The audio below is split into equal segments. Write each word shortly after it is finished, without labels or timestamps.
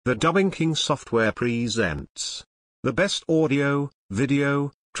The Dubbing King software presents the best audio,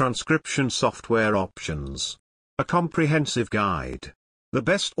 video, transcription software options. A comprehensive guide. The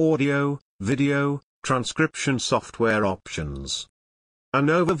best audio, video, transcription software options. An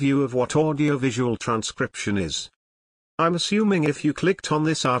overview of what audio-visual transcription is. I'm assuming if you clicked on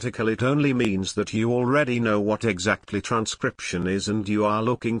this article it only means that you already know what exactly transcription is and you are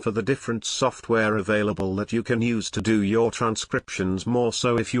looking for the different software available that you can use to do your transcriptions, more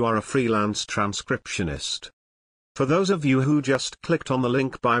so if you are a freelance transcriptionist. For those of you who just clicked on the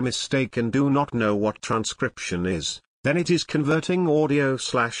link by mistake and do not know what transcription is, then it is converting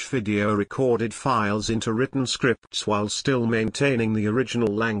audio/video recorded files into written scripts while still maintaining the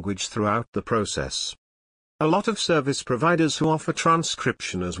original language throughout the process. A lot of service providers who offer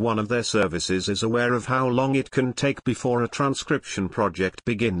transcription as one of their services is aware of how long it can take before a transcription project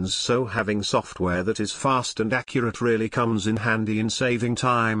begins, so having software that is fast and accurate really comes in handy in saving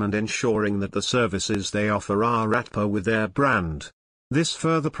time and ensuring that the services they offer are at par with their brand. This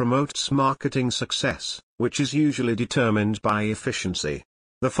further promotes marketing success, which is usually determined by efficiency.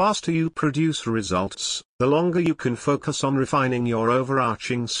 The faster you produce results, the longer you can focus on refining your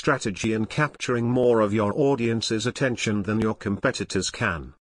overarching strategy and capturing more of your audience's attention than your competitors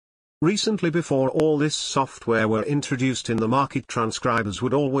can. Recently, before all this software were introduced in the market, transcribers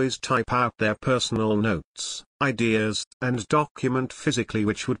would always type out their personal notes, ideas, and document physically,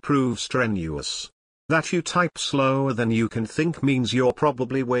 which would prove strenuous. That you type slower than you can think means you're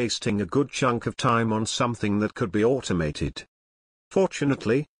probably wasting a good chunk of time on something that could be automated.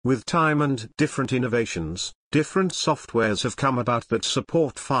 Fortunately, with time and different innovations, different softwares have come about that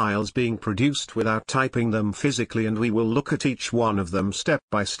support files being produced without typing them physically, and we will look at each one of them step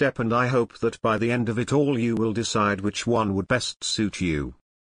by step, and I hope that by the end of it all you will decide which one would best suit you.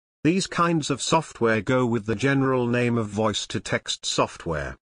 These kinds of software go with the general name of voice-to-text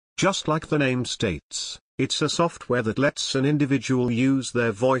software. Just like the name states, it's a software that lets an individual use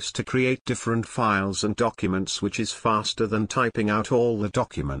their voice to create different files and documents, which is faster than typing out all the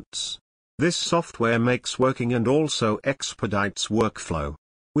documents. This software makes working and also expedites workflow.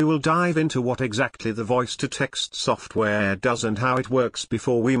 We will dive into what exactly the voice-to-text software does and how it works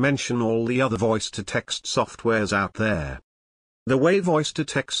before we mention all the other voice-to-text softwares out there. The way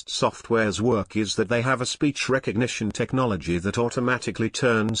voice-to-text softwares work is that they have a speech recognition technology that automatically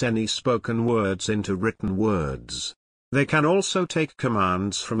turns any spoken words into written words. They can also take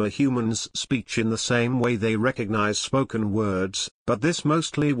commands from a human's speech in the same way they recognize spoken words, but this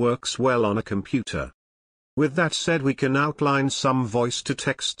mostly works well on a computer. With that said, we can outline some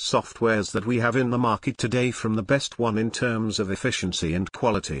voice-to-text softwares that we have in the market today, from the best one in terms of efficiency and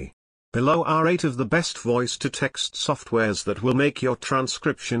quality. Below are 8 of the best voice-to-text softwares that will make your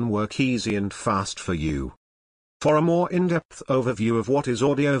transcription work easy and fast for you. For a more in-depth overview of what is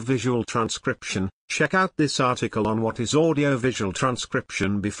audio-visual transcription, check out this article on what is audio-visual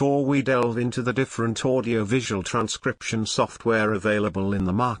transcription before we delve into the different audio-visual transcription software available in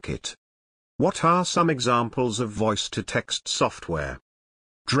the market. What are some examples of voice-to-text software?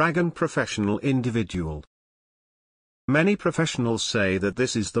 Dragon Professional Individual. Many professionals say that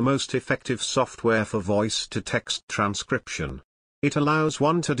this is the most effective software for voice-to-text transcription. It allows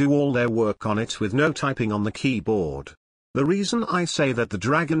one to do all their work on it with no typing on the keyboard. The reason I say that the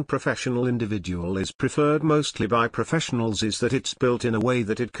Dragon Professional Individual is preferred mostly by professionals is that it's built in a way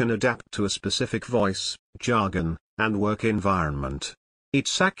that it can adapt to a specific voice, jargon, and work environment.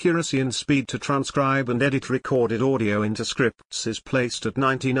 Its accuracy and speed to transcribe and edit recorded audio into scripts is placed at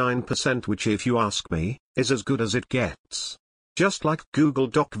 99%, which, if you ask me, is as good as it gets. Just like Google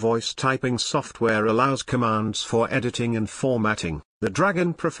Doc voice typing software allows commands for editing and formatting, the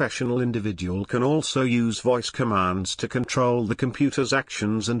Dragon Professional Individual can also use voice commands to control the computer's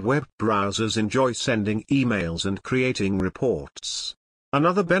actions, and web browsers enjoy sending emails and creating reports.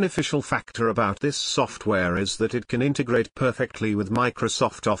 Another beneficial factor about this software is that it can integrate perfectly with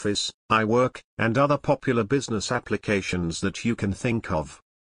Microsoft Office, iWork, and other popular business applications that you can think of.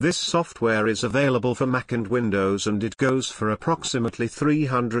 This software is available for Mac and Windows, and it goes for approximately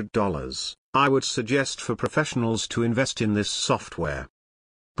 $300. I would suggest for professionals to invest in this software.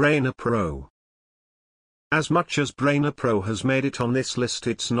 Brainer Pro. As much as Brainer Pro has made it on this list,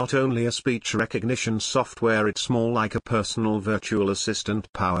 it's not only a speech recognition software, it's more like a personal virtual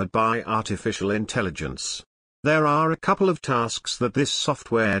assistant powered by artificial intelligence. There are a couple of tasks that this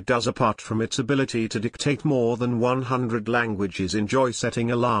software does apart from its ability to dictate more than 100 languages. Enjoy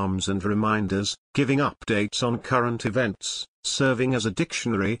setting alarms and reminders, giving updates on current events, serving as a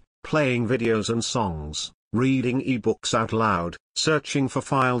dictionary, playing videos and songs, reading ebooks out loud, searching for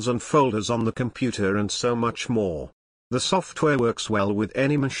files and folders on the computer, and so much more. The software works well with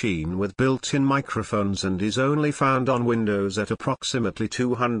any machine with built-in microphones and is only found on Windows at approximately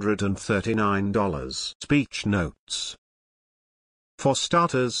 $239. Speech Notes. For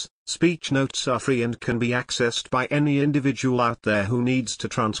starters, speech notes are free and can be accessed by any individual out there who needs to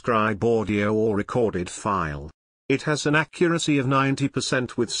transcribe audio or recorded file. It has an accuracy of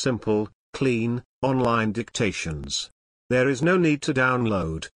 90% with simple, clean, online dictations. There is no need to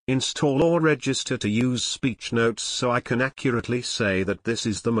download, install or register to use speech notes, so I can accurately say that this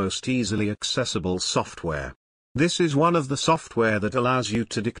is the most easily accessible software. This is one of the software that allows you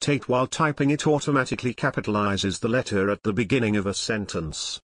to dictate while typing. It automatically capitalizes the letter at the beginning of a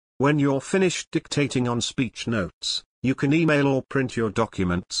sentence. When you're finished dictating on speech notes, you can email or print your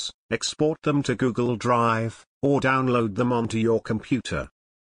documents, export them to Google Drive, or download them onto your computer.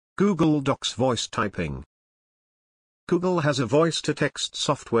 Google Docs Voice Typing. Google has a voice-to-text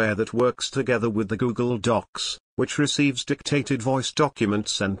software that works together with the Google Docs, which receives dictated voice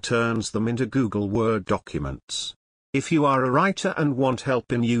documents and turns them into Google Word documents. If you are a writer and want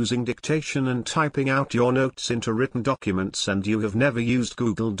help in using dictation and typing out your notes into written documents and you have never used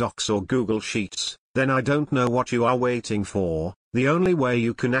Google Docs or Google Sheets, then I don't know what you are waiting for. The only way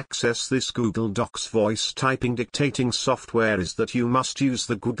you can access this Google Docs voice typing dictating software is that you must use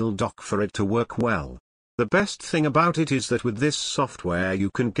the Google Doc for it to work well. The best thing about it is that with this software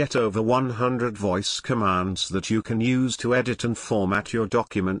you can get over 100 voice commands that you can use to edit and format your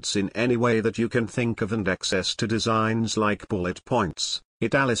documents in any way that you can think of, and access to designs like bullet points,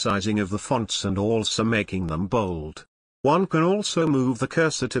 italicizing of the fonts and also making them bold. One can also move the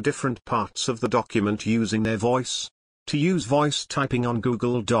cursor to different parts of the document using their voice. To use voice typing on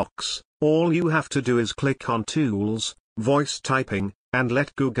Google Docs, all you have to do is click on Tools, Voice Typing, and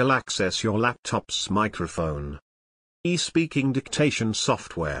let Google access your laptop's microphone. E-speaking dictation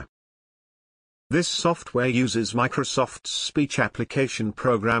software. This software uses Microsoft's speech application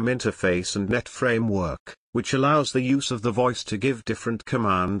program interface and net framework, which allows the use of the voice to give different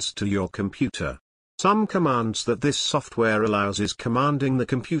commands to your computer. Some commands that this software allows is commanding the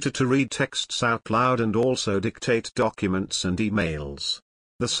computer to read texts out loud and also dictate documents and emails.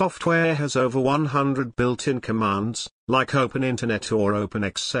 The software has over 100 built-in commands, like Open Internet or Open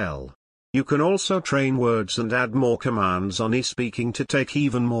Excel. You can also train words and add more commands on eSpeaking to take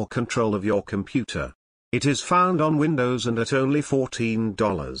even more control of your computer. It is found on Windows and at only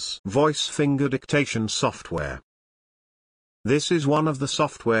 $14. Voice finger dictation software. This is one of the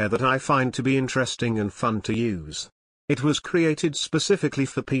software that I find to be interesting and fun to use. It was created specifically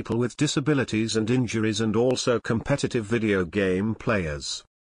for people with disabilities and injuries and also competitive video game players.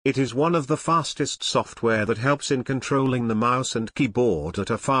 It is one of the fastest software that helps in controlling the mouse and keyboard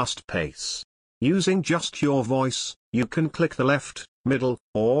at a fast pace. Using just your voice, you can click the left, middle,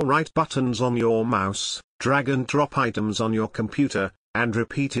 or right buttons on your mouse, drag and drop items on your computer, and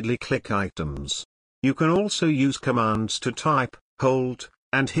repeatedly click items. You can also use commands to type, hold,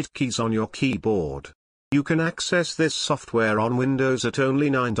 and hit keys on your keyboard. You can access this software on Windows at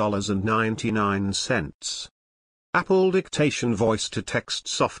only $9.99. Apple Dictation Voice-to-Text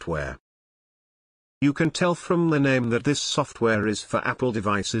Software. You can tell from the name that this software is for Apple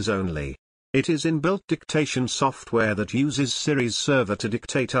devices only. It is inbuilt dictation software that uses Siri's server to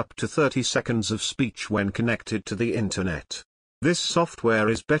dictate up to 30 seconds of speech when connected to the internet. This software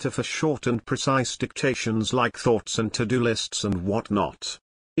is better for short and precise dictations like thoughts and to-do lists and whatnot.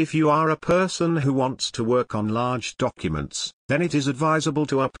 If you are a person who wants to work on large documents, then it is advisable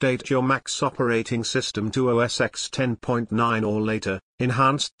to update your Mac's operating system to OS X 10.9 or later.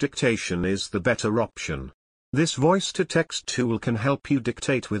 Enhanced dictation is the better option. This voice-to-text tool can help you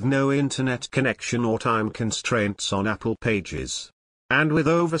dictate with no internet connection or time constraints on Apple Pages. And with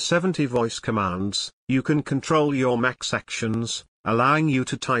over 70 voice commands, you can control your Mac's actions, allowing you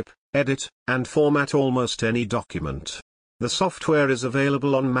to type, edit, and format almost any document. The software is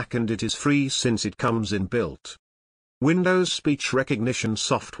available on Mac and it is free since it comes inbuilt. Windows Speech Recognition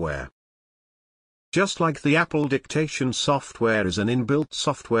Software. Just like the Apple Dictation software is an inbuilt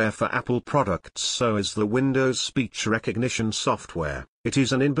software for Apple products, so is the Windows Speech Recognition software. It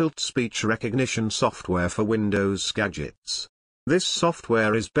is an inbuilt speech recognition software for Windows gadgets. This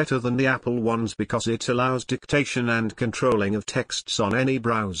software is better than the Apple ones because it allows dictation and controlling of texts on any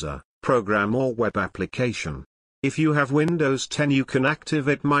browser, program or web application. If you have Windows 10, you can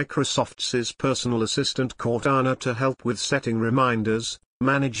activate Microsoft's personal assistant Cortana to help with setting reminders,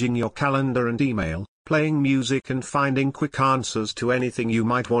 managing your calendar and email, playing music and finding quick answers to anything you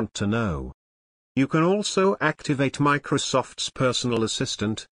might want to know. You can also activate Microsoft's personal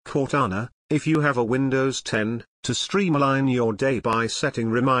assistant, Cortana, if you have a Windows 10, to streamline your day by setting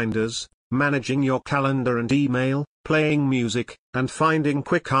reminders, managing your calendar and email, playing music, and finding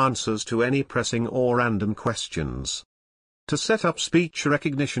quick answers to any pressing or random questions. To set up speech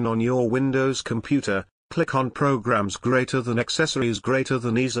recognition on your Windows computer, click on Programs greater than Accessories greater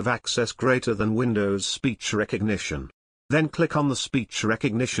than Ease of Access greater than Windows Speech Recognition. Then click on the Speech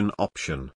Recognition option.